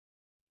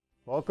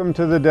Welcome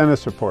to the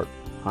Dentist Report.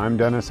 I'm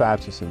Dennis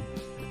Atchison.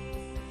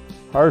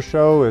 Our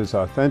show is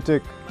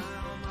authentic,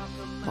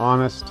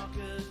 honest,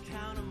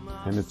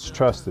 and it's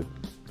trusted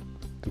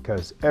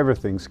because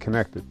everything's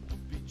connected.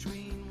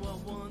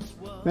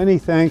 Many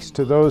thanks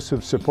to those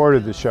who've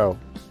supported the show.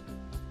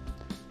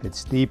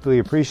 It's deeply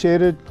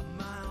appreciated.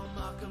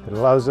 It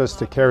allows us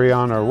to carry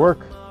on our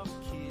work,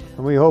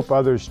 and we hope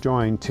others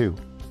join too.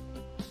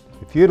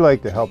 If you'd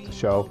like to help the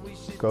show,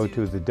 go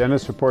to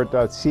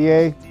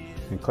thedentistreport.ca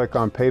and click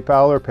on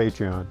PayPal or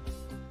Patreon.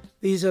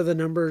 These are the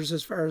numbers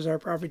as far as our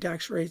property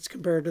tax rates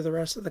compared to the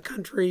rest of the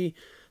country.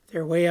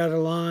 They're way out of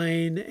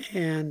line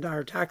and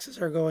our taxes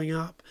are going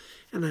up.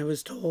 And I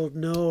was told,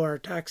 no, our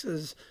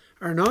taxes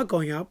are not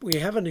going up. We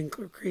haven't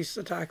increased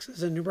the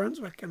taxes in New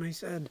Brunswick. And I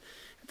said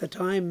at the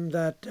time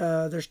that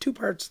there's two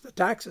parts to the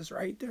taxes,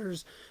 right?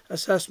 There's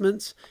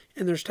assessments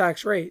and there's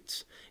tax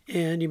rates.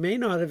 And you may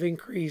not have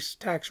increased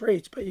tax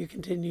rates, but you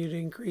continue to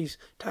increase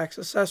tax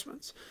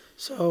assessments.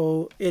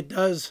 So it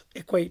does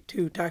equate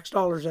to tax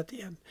dollars at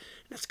the end.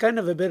 It's kind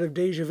of a bit of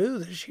deja vu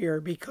this year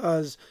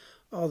because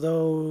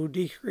although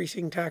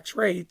decreasing tax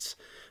rates,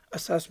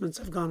 assessments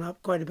have gone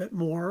up quite a bit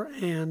more,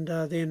 and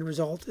the end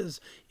result is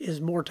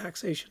more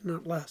taxation,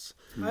 not less.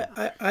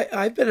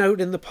 I've been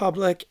out in the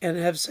public and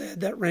have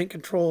said that rent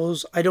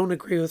controls, I don't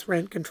agree with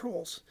rent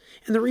controls.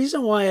 And the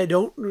reason why I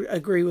don't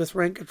agree with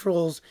rent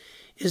controls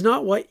is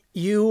not what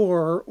you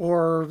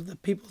or the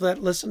people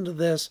that listen to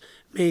this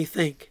may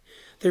think.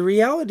 The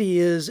reality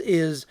is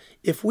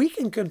if we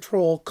can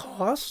control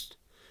cost,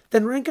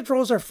 then rent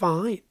controls are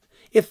fine.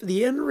 If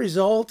the end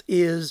result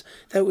is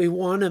that we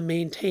want to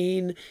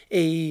maintain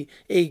a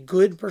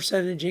good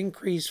percentage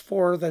increase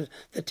for the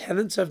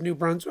tenants of New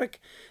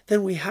Brunswick,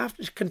 then we have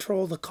to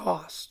control the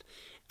cost.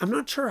 I'm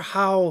not sure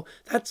how.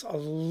 That's a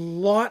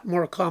lot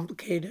more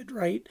complicated,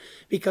 right?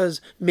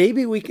 Because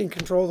maybe we can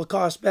control the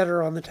cost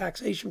better on the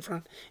taxation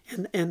front,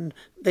 and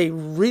they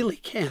really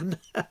can,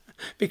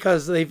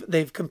 because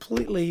they've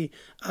completely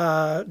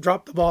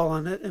dropped the ball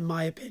on it, in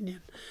my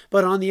opinion.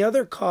 But on the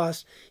other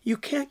costs, you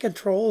can't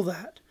control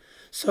that.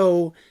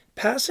 So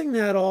passing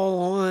that all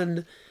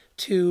on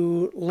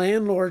to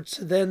landlords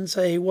to then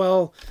say,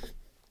 well,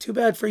 too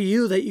bad for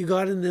you that you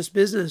got in this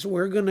business.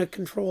 We're going to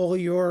control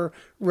your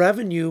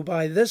revenue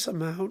by this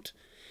amount,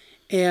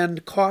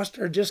 and costs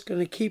are just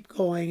going to keep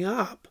going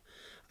up.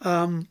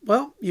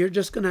 Well, you're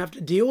just going to have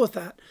to deal with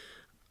that.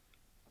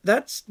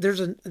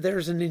 There's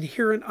an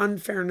inherent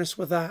unfairness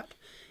with that,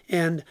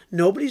 and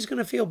nobody's going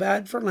to feel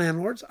bad for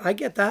landlords. I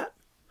get that.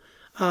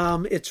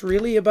 It's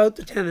really about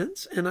the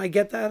tenants, and I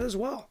get that as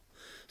well.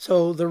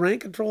 So the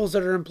rent controls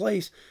that are in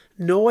place,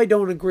 no, I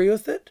don't agree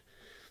with it.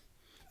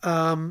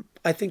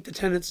 I think the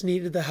tenants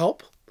needed the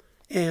help,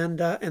 and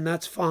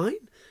that's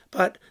fine.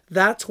 But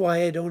that's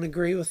why I don't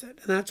agree with it,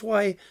 and that's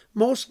why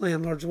most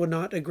landlords would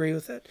not agree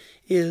with it.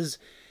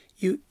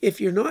 If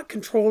you're not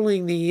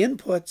controlling the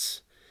inputs,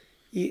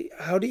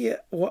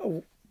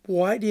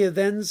 why do you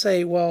then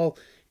say, well,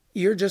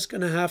 you're just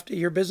going to have to,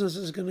 your business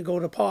is going to go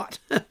to pot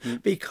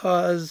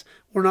because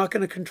we're not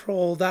going to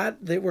control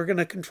that we're going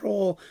to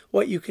control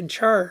what you can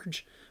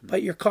charge,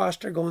 but your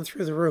costs are going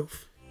through the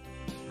roof.